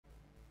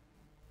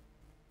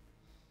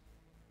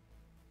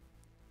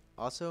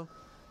Also,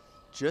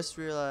 just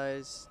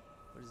realized.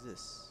 What is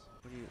this?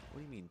 What do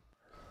you mean?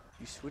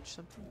 You switch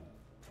something?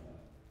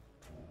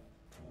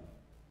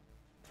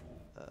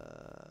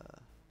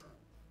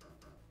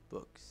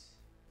 Books.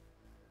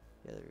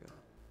 Yeah, there we go.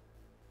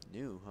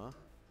 New, huh?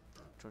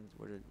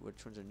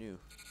 Which ones are new?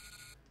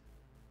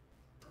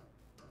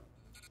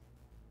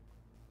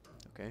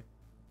 Okay.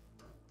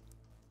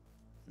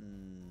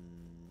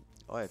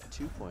 Oh, I have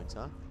 2 points,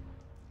 huh?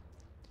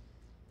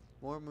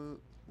 More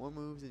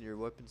moves and your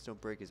weapons don't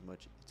break as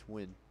much. It's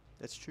win.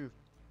 That's true.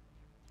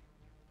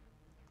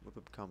 Whip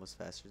up combos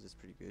faster. That's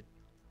pretty good.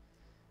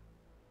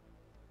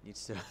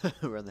 Needs to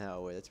run the hell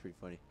away. That's pretty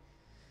funny.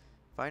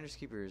 Finders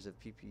keepers of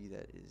PP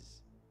that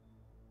is.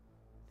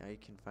 Now you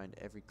can find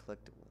every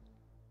collectible.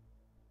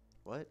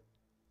 What?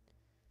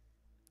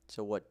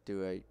 So what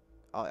do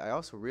I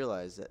also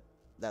realized that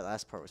that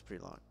last part was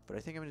pretty long, but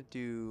I think I'm gonna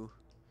do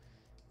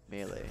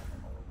melee.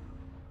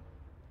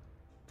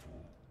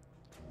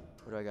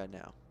 What do I got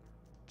now?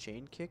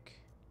 Chain kick,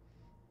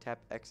 tap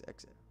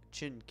XX,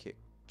 chin kick,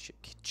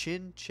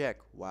 chin check.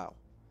 Wow.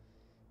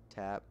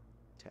 Tap,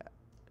 tap.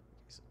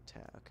 So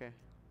tap. Okay,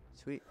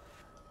 sweet.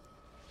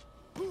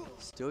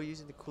 Still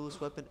using the coolest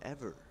weapon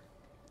ever.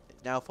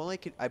 Now, if only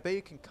I bet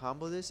you can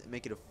combo this and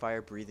make it a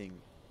fire-breathing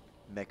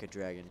mecha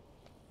dragon.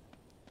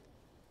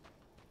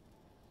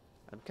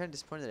 I'm kind of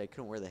disappointed that I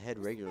couldn't wear the head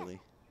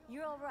regularly.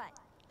 You're all right.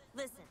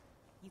 Listen,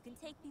 you can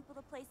take people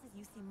to places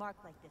you see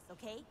marked like this,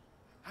 okay?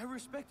 I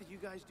respect that you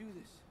guys do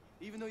this,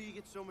 even though you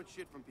get so much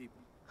shit from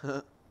people.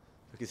 Look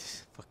at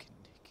this fucking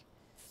Nick.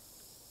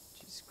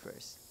 Jesus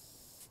Christ.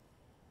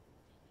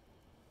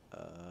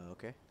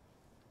 Okay.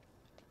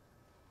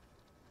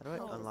 How do I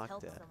Always unlock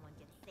help that? someone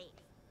get safe.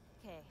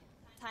 Okay,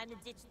 time to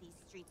ditch these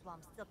streets while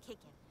I'm still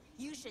kicking.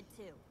 You should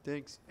too.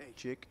 Thanks, Hey,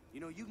 chick. you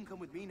know, you can come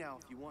with me now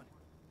if you want.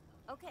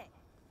 Okay,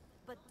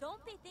 but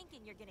don't be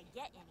thinking you're gonna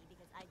get any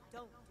because I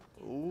don't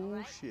do Oh,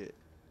 alright? shit.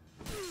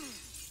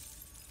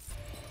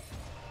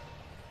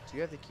 Do you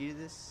have the key to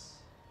this?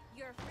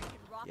 You're a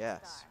freaking rock Yeah,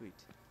 star.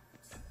 sweet.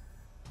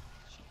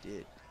 She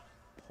did.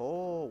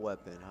 Pole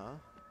weapon, huh?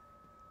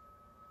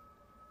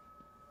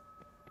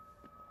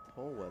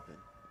 Pole weapon.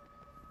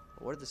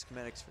 What are the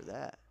schematics for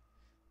that?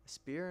 A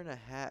spear and a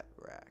hat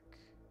rack.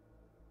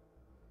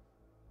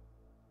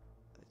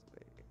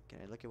 Wait,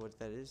 can I look at what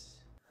that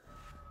is?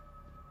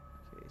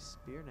 Okay,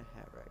 spear and a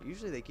hat rack.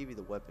 Usually they give you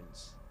the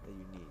weapons that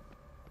you need.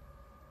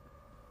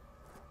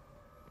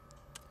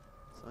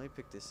 So let me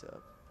pick this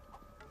up.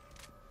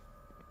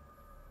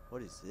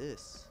 What is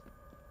this?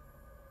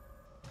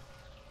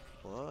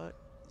 What?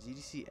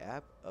 ZDC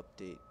app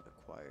update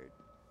acquired.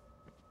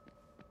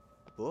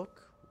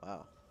 Book?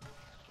 Wow.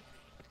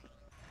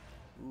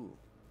 Ooh.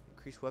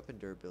 Increased weapon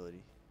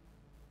durability.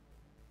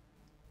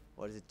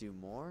 What does it do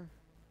more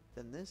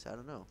than this? I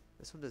don't know.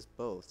 This one does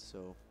both,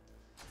 so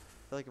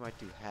I feel like it might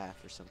do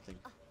half or something.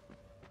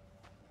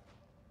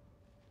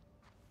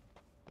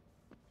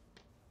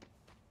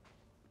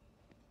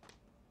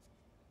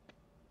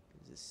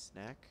 Is this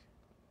snack?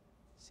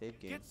 Save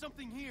game. Get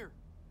something here.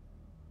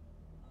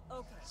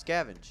 Okay,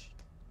 Scavenge.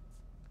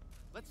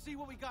 Let's see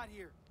what we got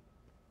here.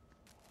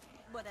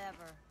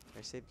 whatever. Can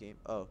I save game?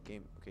 Oh,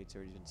 game. Okay, it's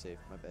already been saved.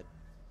 My bad.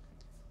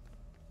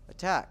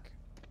 Attack.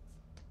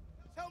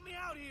 Help me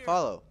out here.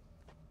 Follow.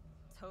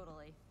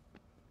 Totally.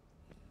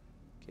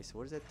 Okay, so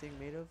what is that thing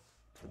made of?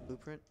 The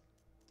blueprint?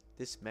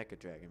 This Mecha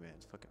Dragon, man,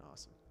 it's fucking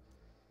awesome.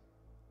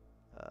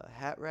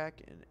 Hat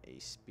rack and a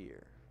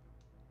spear.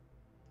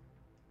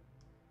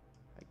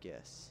 I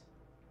guess.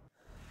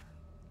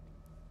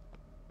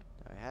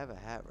 Now, I have a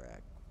hat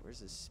rack. Where's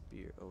the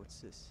spear? Oh,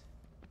 what's this?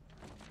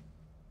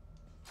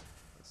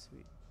 That's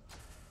sweet.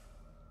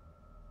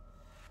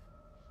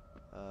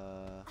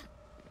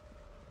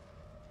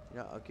 You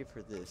know, I'll give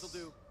her this. This'll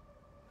do.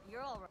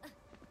 You're all right.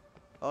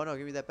 Oh no,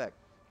 give me that back.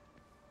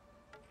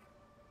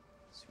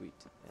 Sweet.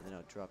 And then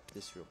I'll drop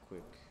this real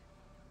quick.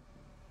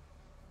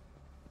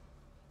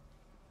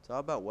 It's all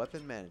about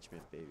weapon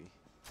management, baby.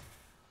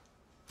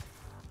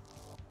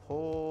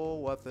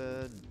 Whole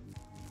weapon.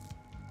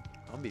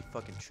 I'm gonna be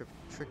fucking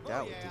tricked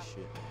out with this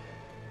shit.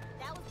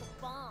 That was the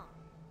bomb.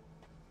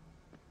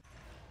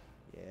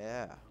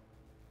 Yeah.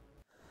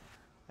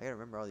 I gotta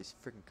remember all these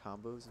freaking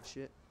combos and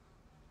shit.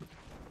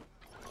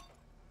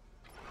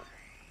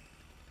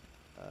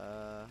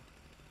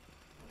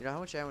 You know how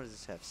much ammo does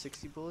this have?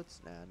 60 bullets?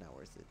 Nah, not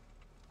worth it.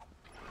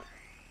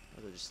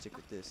 I'll just stick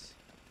with this.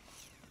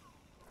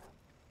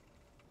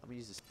 I'm gonna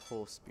use this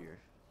pole spear.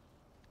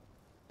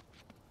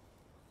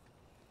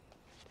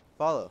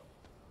 Follow.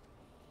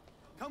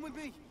 Come with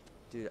me.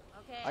 Dude,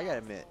 Okay. I gotta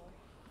admit,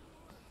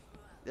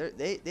 asshole.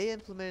 they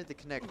implemented the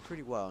Kinect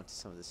pretty well into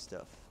some of this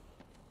stuff.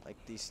 Like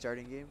these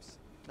starting games,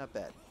 not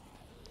bad.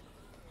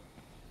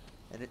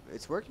 And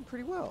it's working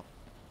pretty well.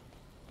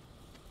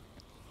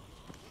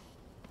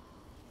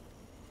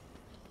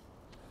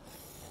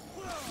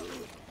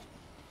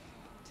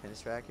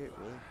 Tennis racket,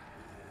 really?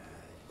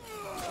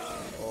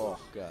 Oh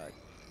god.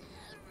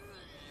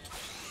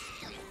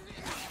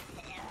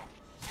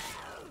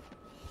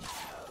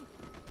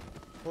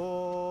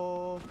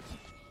 Oh.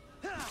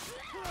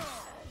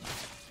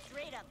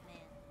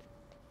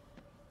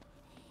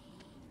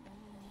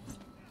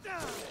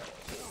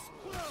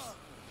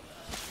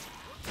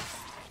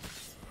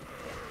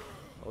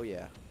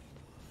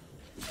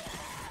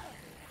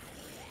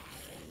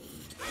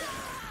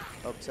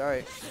 Oh,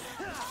 sorry.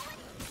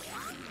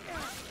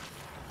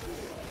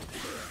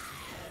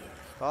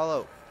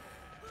 Follow.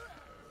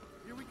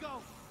 Here we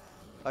go.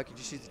 I can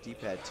just use the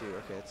D-pad too.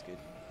 Okay, that's good.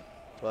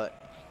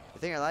 But the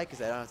thing I like is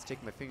that I don't have to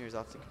take my fingers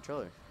off the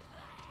controller.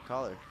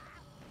 Collar.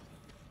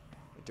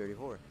 A dirty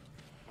whore.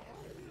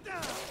 Can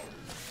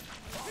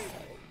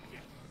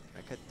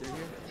I cut through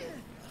here?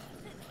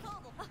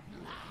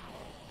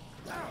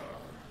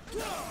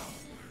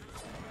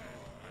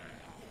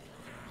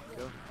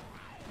 Go.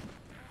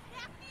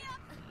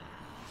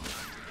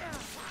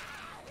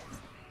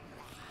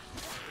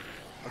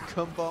 A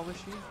gumball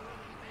machine?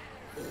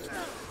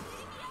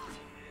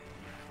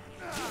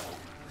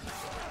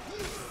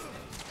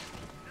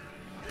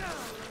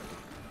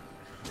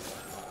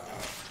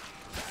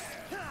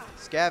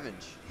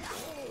 Scavenge.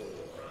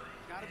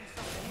 Gotta be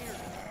something here.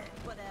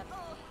 Whatever.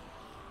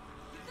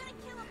 You're gonna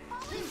kill him,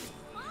 Polly?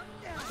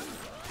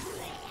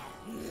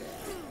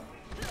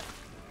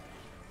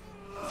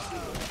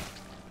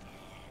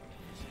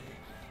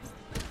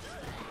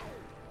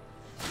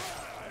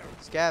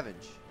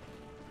 Scavenge.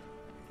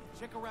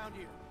 Check around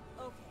here.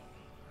 Okay.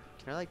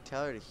 Can I like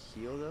tell her to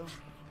heal though?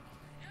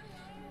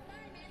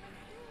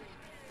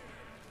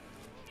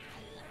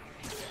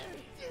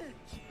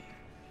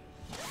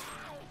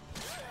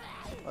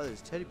 Oh,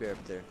 there's a teddy bear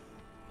up there.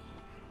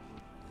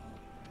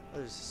 Oh,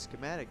 there's a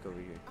schematic over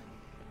here.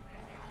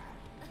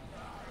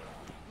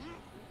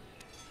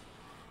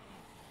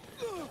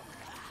 Oh,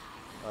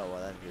 wow,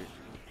 that hurt. Here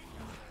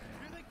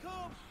they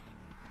come.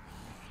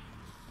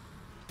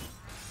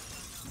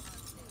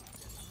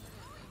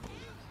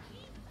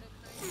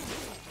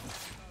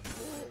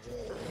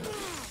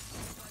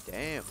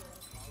 Damn.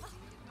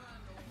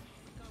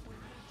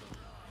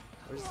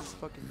 Where's this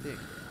fucking thing?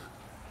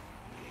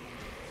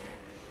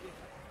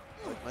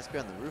 Must be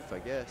on the roof, I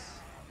guess.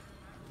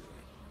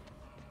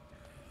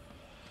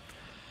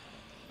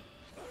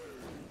 How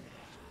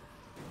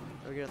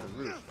do we get on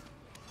the roof?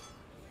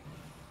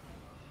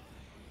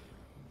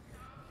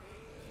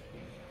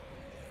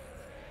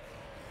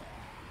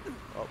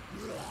 Oh,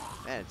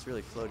 man, it's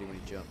really floaty when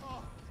you jump.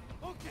 Oh,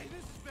 okay,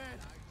 this is bad.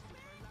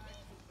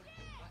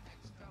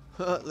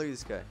 Look at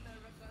this guy.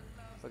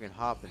 Fucking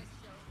hopping.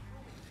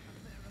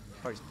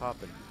 Party's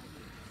popping.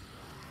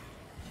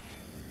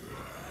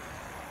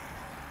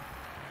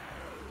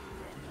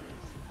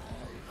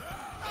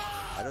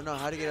 I don't know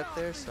how to get up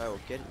there, so I will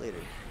get it later.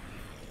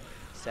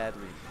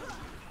 Sadly.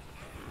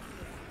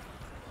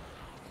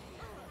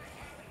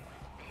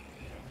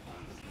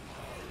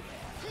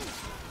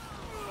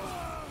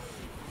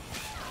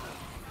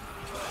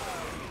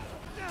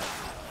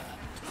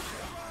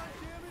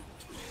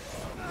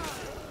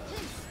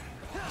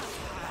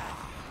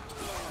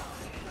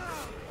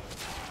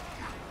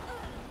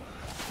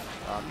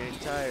 Oh, I'm getting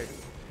tired.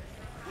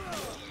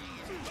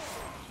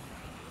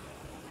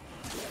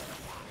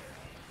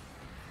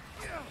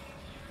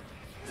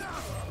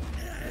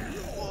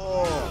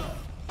 Oh.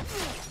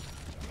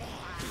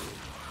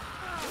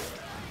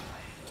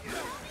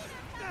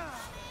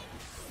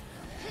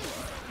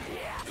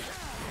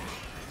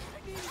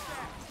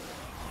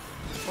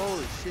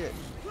 Holy shit.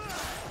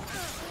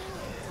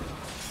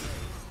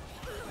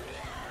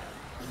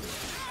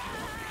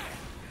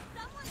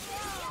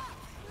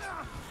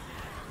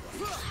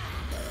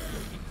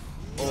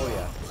 Oh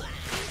yeah.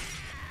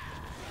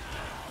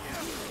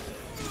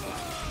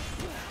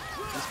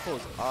 This pull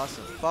is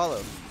awesome.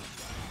 Follow.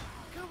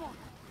 Come on.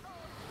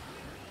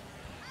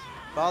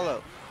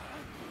 Follow.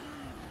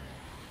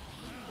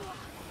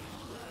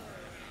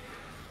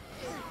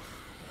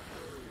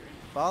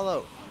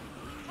 Follow.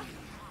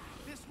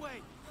 This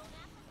way.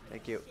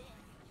 Thank you.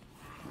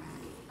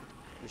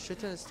 There's a shit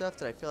ton of stuff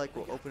that I feel like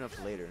will open up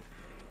later.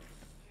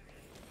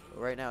 But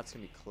right now it's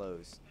gonna be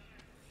closed.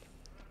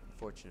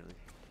 Unfortunately.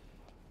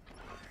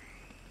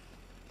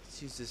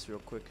 Let's use this real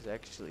quick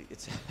because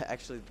it's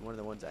actually one of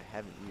the ones I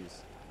haven't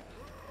used.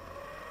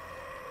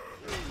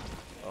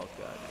 Oh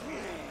god.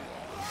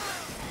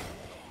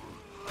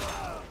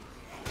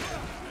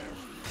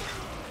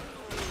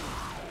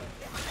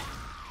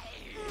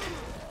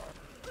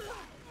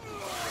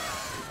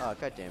 Oh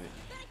god damn it.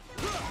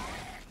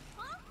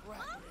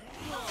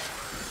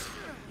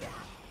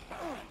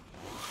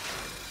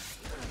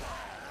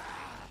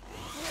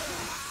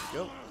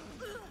 Go.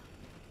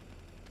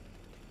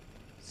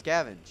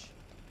 Scavenge.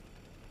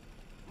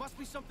 Must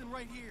be something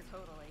right here.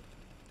 Totally.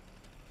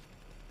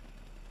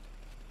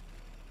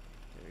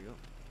 There you go.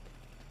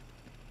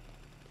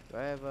 Do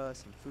I have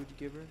some food to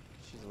give her?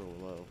 She's a little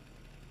low.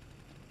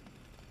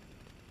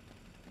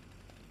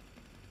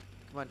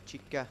 Come on,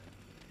 chica.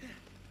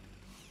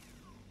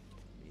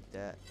 Eat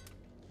that.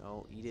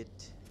 No, eat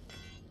it.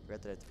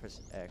 Forgot that I have to press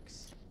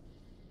X.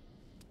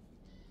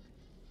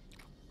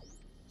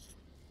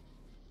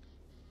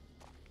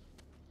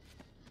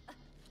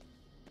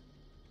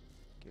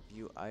 Give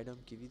you item.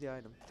 Give you the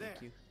item. Thank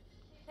There. you.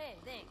 Hey,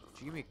 thanks. Did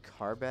you give me a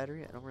car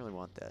battery? I don't really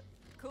want that.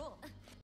 Cool.